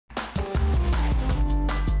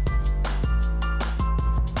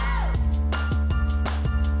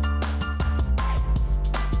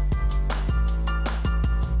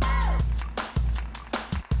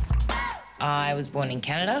I was born in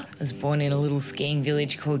Canada. I was born in a little skiing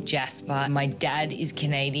village called Jasper. My dad is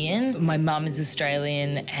Canadian, my mum is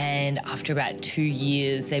Australian, and after about 2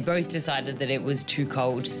 years, they both decided that it was too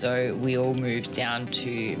cold, so we all moved down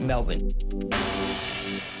to Melbourne.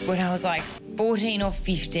 When I was like 14 or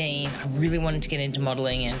 15, I really wanted to get into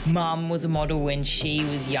modelling, and Mum was a model when she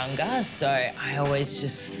was younger, so I always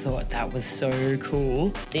just thought that was so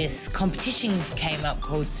cool. This competition came up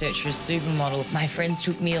called Search for a Supermodel. My friends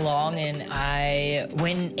took me along and I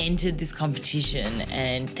went and entered this competition,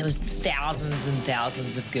 and there was thousands and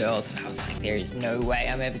thousands of girls, and I was like, there is no way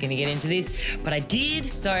I'm ever gonna get into this, but I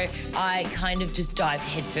did. So I kind of just dived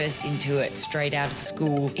headfirst into it straight out of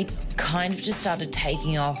school. It kind of just started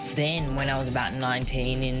taking off then when I was about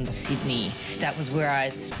 19 in Sydney. That was where I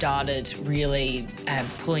started really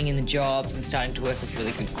pulling in the jobs and starting to work with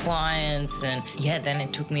really good clients, and yeah, then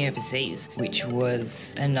it took me overseas, which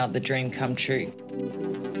was another dream come true.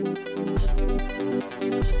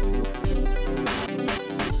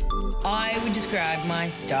 I would describe my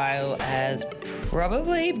style as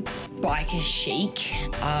probably biker chic.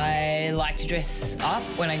 I like to dress up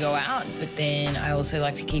when I go out, but then I also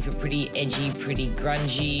like to keep it pretty edgy, pretty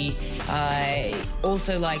grungy. I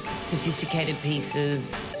also like sophisticated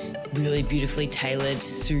pieces, really beautifully tailored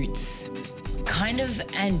suits. Kind of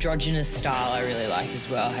androgynous style I really like as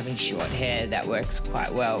well, having short hair, that works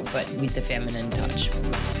quite well, but with a feminine touch.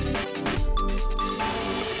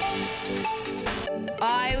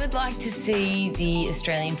 I would like to see the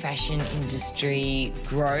Australian fashion industry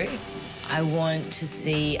grow. I want to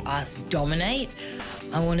see us dominate.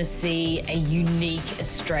 I want to see a unique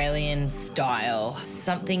Australian style,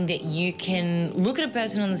 something that you can look at a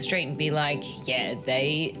person on the street and be like, yeah,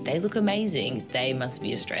 they look amazing. They must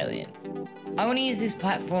be Australian. I want to use this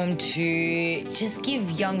platform to just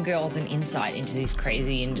give young girls an insight into this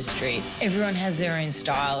crazy industry. Everyone has their own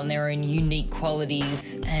style and their own unique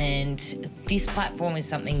qualities, and this platform is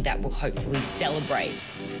something that will hopefully celebrate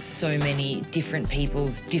so many different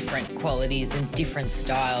people's different qualities and different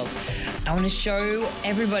styles. I want to show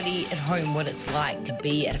everybody at home what it's like to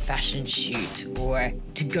be at a fashion shoot, or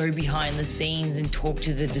to go behind the scenes and talk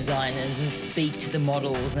to the designers and speak to the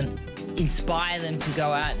models and inspire them to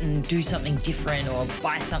go out and do something different or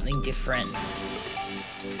buy something different.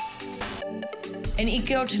 An it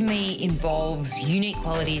girl to me involves unique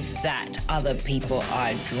qualities that other people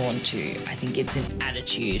are drawn to. I think it's an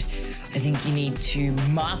attitude. I think you need to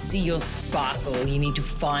master your sparkle. You need to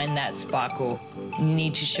find that sparkle, and you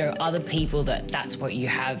need to show other people that that's what you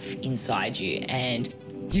have inside you. And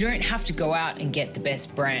you don't have to go out and get the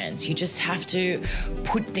best brands. You just have to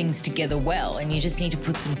put things together well, and you just need to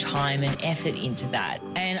put some time and effort into that.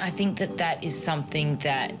 And I think that that is something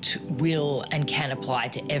that will and can apply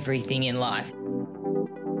to everything in life.